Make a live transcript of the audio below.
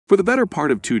For the better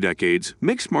part of 2 decades,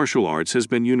 mixed martial arts has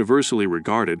been universally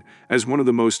regarded as one of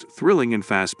the most thrilling and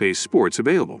fast-paced sports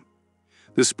available.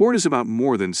 The sport is about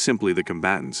more than simply the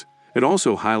combatants. It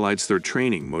also highlights their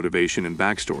training, motivation, and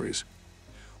backstories.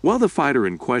 While the fighter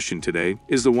in question today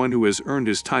is the one who has earned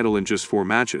his title in just 4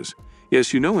 matches,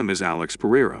 yes, you know him as Alex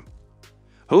Pereira.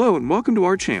 Hello and welcome to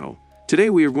our channel. Today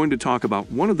we are going to talk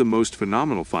about one of the most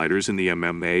phenomenal fighters in the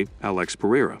MMA, Alex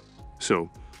Pereira. So,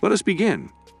 let us begin.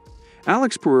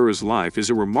 Alex Pereira's life is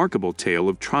a remarkable tale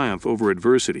of triumph over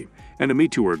adversity and a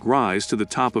meteoric rise to the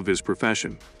top of his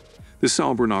profession. The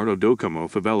São Bernardo do Campo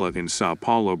favela in São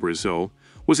Paulo, Brazil,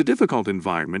 was a difficult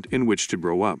environment in which to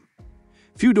grow up.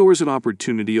 Few doors of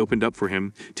opportunity opened up for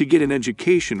him to get an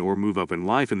education or move up in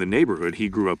life in the neighborhood he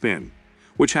grew up in,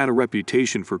 which had a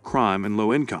reputation for crime and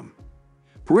low income.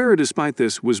 Pereira, despite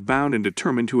this, was bound and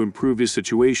determined to improve his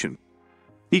situation.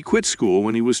 He quit school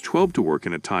when he was 12 to work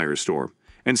in a tire store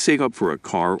and save up for a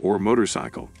car or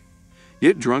motorcycle.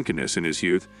 Yet drunkenness in his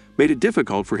youth made it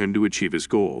difficult for him to achieve his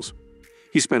goals.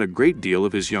 He spent a great deal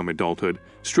of his young adulthood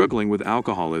struggling with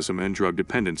alcoholism and drug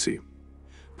dependency.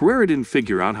 Pereira didn't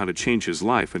figure out how to change his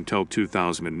life until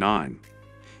 2009.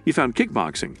 He found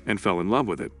kickboxing and fell in love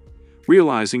with it,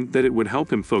 realizing that it would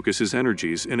help him focus his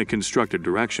energies in a constructive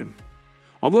direction.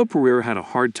 Although Pereira had a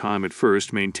hard time at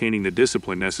first maintaining the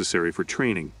discipline necessary for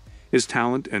training, his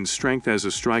talent and strength as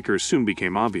a striker soon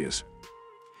became obvious.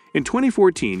 In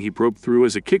 2014, he broke through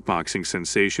as a kickboxing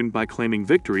sensation by claiming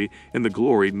victory in the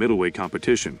Glory Middleweight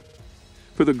competition.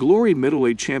 For the Glory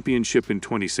Middleweight Championship in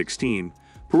 2016,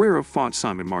 Pereira fought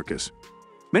Simon Marcus.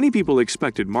 Many people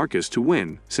expected Marcus to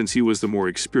win since he was the more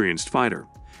experienced fighter,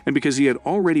 and because he had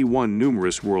already won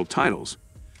numerous world titles.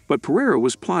 But Pereira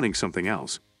was plotting something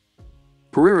else.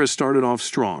 Pereira started off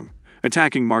strong,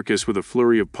 attacking Marcus with a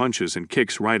flurry of punches and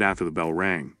kicks right after the bell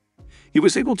rang. He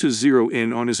was able to zero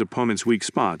in on his opponent's weak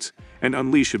spots and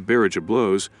unleash a barrage of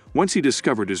blows once he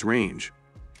discovered his range.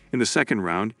 In the second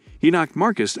round, he knocked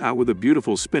Marcus out with a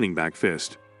beautiful spinning back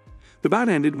fist. The bout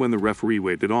ended when the referee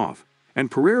waved it off, and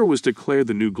Pereira was declared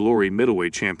the new Glory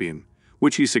Middleweight champion,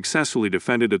 which he successfully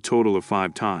defended a total of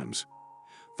 5 times.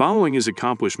 Following his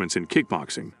accomplishments in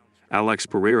kickboxing, Alex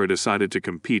Pereira decided to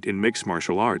compete in mixed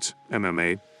martial arts,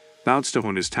 MMA, bouts to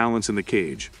hone his talents in the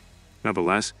cage.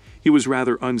 Nevertheless, he was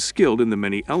rather unskilled in the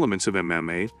many elements of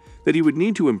MMA that he would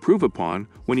need to improve upon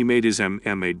when he made his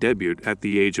MMA debut at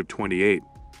the age of 28.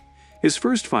 His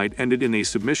first fight ended in a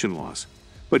submission loss,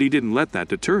 but he didn't let that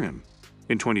deter him.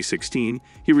 In 2016,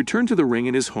 he returned to the ring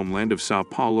in his homeland of São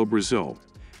Paulo, Brazil,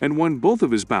 and won both of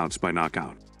his bouts by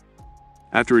knockout.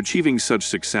 After achieving such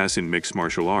success in mixed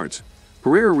martial arts,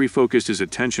 Pereira refocused his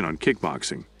attention on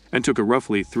kickboxing and took a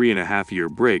roughly 3.5-year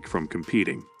break from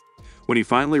competing. When he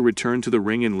finally returned to the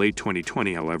ring in late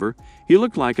 2020, however, he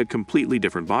looked like a completely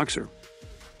different boxer.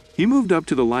 He moved up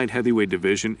to the light heavyweight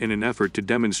division in an effort to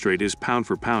demonstrate his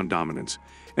pound-for-pound dominance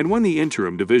and won the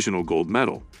interim divisional gold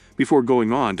medal before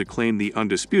going on to claim the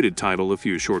undisputed title a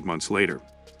few short months later.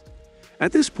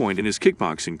 At this point in his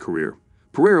kickboxing career,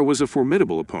 Pereira was a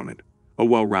formidable opponent, a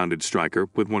well-rounded striker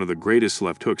with one of the greatest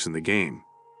left hooks in the game.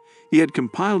 He had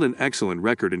compiled an excellent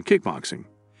record in kickboxing,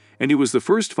 and he was the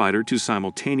first fighter to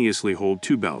simultaneously hold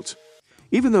 2 belts.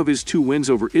 Even though his 2 wins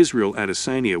over Israel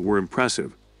Adesanya were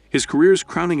impressive, his career's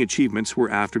crowning achievements were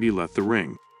after he left the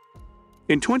ring.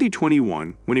 In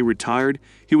 2021, when he retired,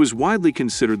 he was widely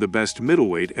considered the best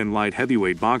middleweight and light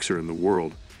heavyweight boxer in the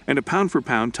world and a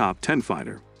pound-for-pound top 10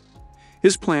 fighter.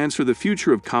 His plans for the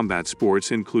future of combat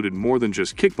sports included more than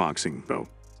just kickboxing, though.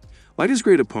 Like his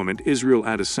great opponent Israel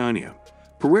Adesanya,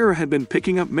 Pereira had been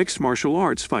picking up mixed martial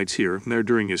arts fights here and there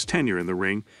during his tenure in the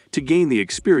ring to gain the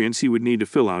experience he would need to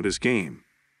fill out his game.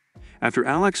 After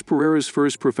Alex Pereira's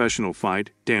first professional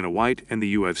fight, Dana White and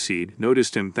the UFC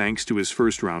noticed him thanks to his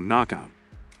first-round knockout.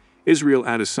 Israel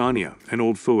Adesanya, an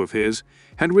old foe of his,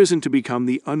 had risen to become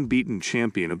the unbeaten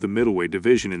champion of the middleweight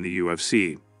division in the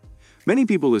UFC. Many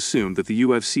people assumed that the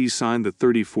UFC signed the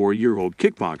 34-year-old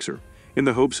kickboxer in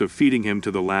the hopes of feeding him to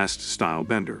the last style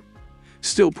bender.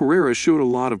 Still, Pereira showed a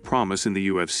lot of promise in the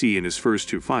UFC in his first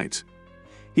 2 fights.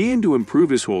 He aimed to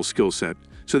improve his whole skill set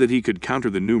so that he could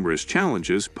counter the numerous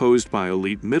challenges posed by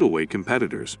elite middleweight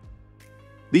competitors.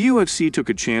 The UFC took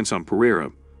a chance on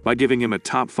Pereira by giving him a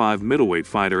top 5 middleweight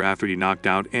fighter after he knocked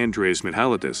out Andreas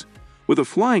Michailidis with a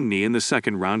flying knee in the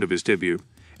second round of his debut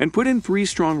and put in 3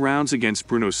 strong rounds against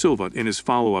Bruno Silva in his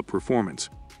follow-up performance.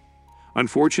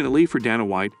 Unfortunately for Dana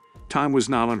White, time was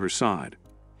not on her side.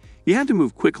 He had to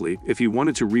move quickly if he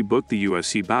wanted to rebook the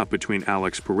UFC bout between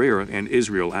Alex Pereira and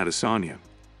Israel Adesanya.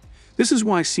 This is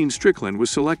why Strickland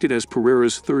was selected as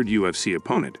Pereira's 3rd UFC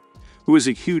opponent, who is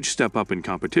a huge step up in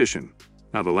competition.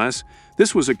 Nonetheless,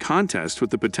 this was a contest with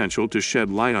the potential to shed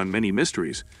light on many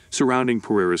mysteries surrounding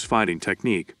Pereira's fighting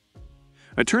technique.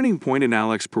 A turning point in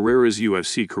Alex Pereira's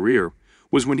UFC career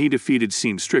was when he defeated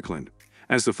Strickland,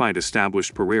 as the fight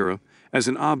established Pereira as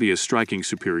an obvious striking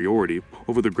superiority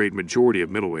over the great majority of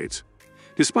middleweights.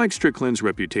 Despite Strickland's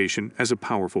reputation as a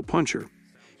powerful puncher,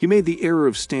 he made the error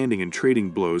of standing and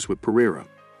trading blows with Pereira.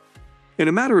 In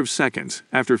a matter of seconds,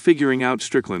 after figuring out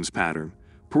Strickland's pattern,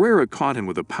 Pereira caught him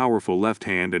with a powerful left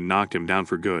hand and knocked him down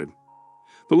for good.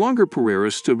 The longer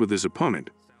Pereira stood with his opponent,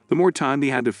 the more time he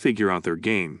had to figure out their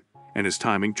game, and his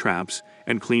timing, traps,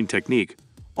 and clean technique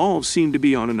all seemed to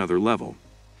be on another level.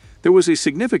 There was a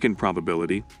significant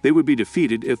probability they would be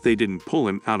defeated if they didn't pull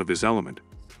him out of his element.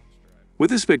 With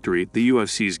this victory, the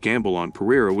UFC's gamble on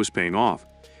Pereira was paying off,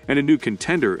 and a new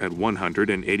contender at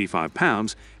 185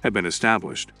 pounds had been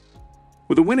established.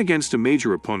 With a win against a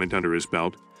major opponent under his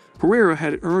belt, Pereira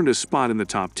had earned a spot in the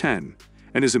top 10,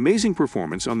 and his amazing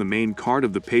performance on the main card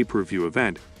of the pay-per-view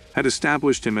event had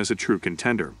established him as a true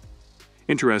contender.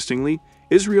 Interestingly,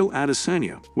 Israel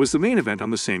Adesanya was the main event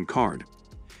on the same card.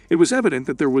 It was evident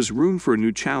that there was room for a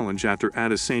new challenge after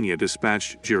Adesanya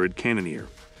dispatched Jared Cannonier,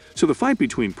 so the fight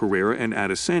between Pereira and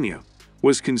Adesanya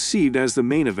was conceived as the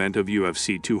main event of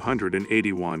UFC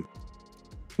 281.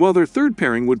 While their third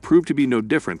pairing would prove to be no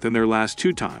different than their last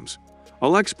two times,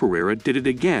 Alex Pereira did it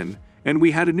again, and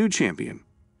we had a new champion.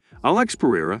 Alex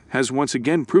Pereira has once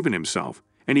again proven himself,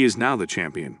 and he is now the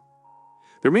champion.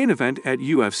 Their main event at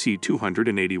UFC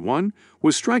 281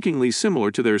 was strikingly similar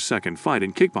to their second fight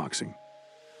in kickboxing.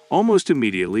 Almost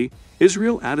immediately,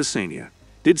 Israel Adesanya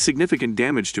did significant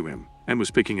damage to him and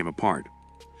was picking him apart.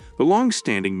 The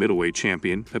long-standing middleweight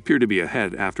champion appeared to be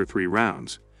ahead after 3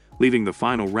 rounds, leaving the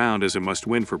final round as a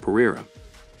must-win for Pereira.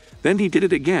 Then he did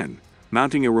it again,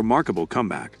 mounting a remarkable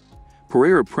comeback.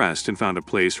 Pereira pressed and found a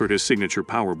place for his signature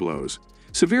power blows,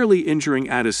 severely injuring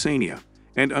Adesanya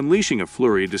and unleashing a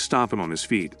flurry to stop him on his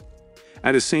feet.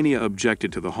 Adesanya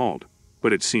objected to the halt,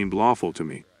 but it seemed lawful to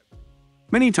me.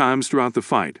 Many times throughout the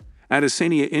fight,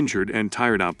 Adesanya injured and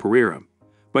tired out Pereira,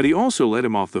 but he also let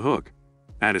him off the hook.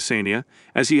 Adesanya,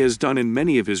 as he has done in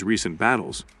many of his recent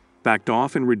battles, backed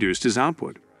off and reduced his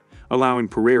output, allowing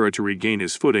Pereira to regain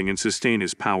his footing and sustain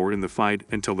his power in the fight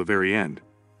until the very end.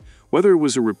 Whether it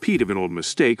was a repeat of an old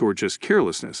mistake or just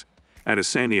carelessness,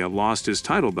 Adesanya lost his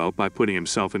title belt by putting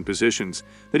himself in positions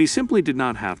that he simply did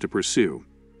not have to pursue.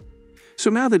 So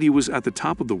now that he was at the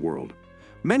top of the world,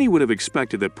 many would have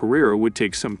expected that Pereira would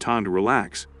take some time to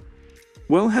relax.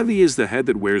 Well, heavy is the head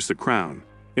that wears the crown.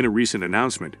 In a recent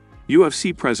announcement,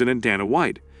 UFC President Dana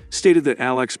White stated that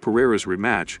Alex Pereira's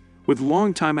rematch with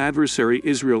longtime adversary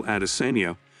Israel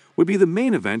Adesanya would be the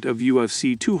main event of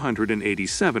UFC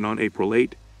 287 on April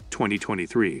 8,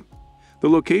 2023. The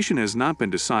location has not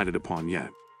been decided upon yet.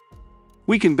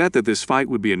 We can bet that this fight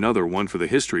would be another one for the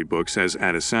history books, as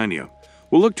Adesanya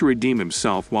will look to redeem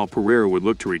himself while Pereira would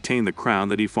look to retain the crown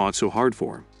that he fought so hard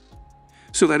for.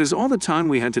 So that is all the time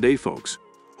we had today, folks.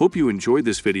 Hope you enjoyed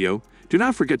this video. Do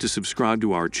not forget to subscribe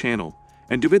to our channel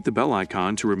and to hit the bell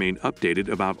icon to remain updated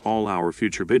about all our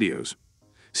future videos.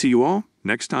 See you all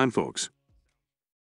next time, folks.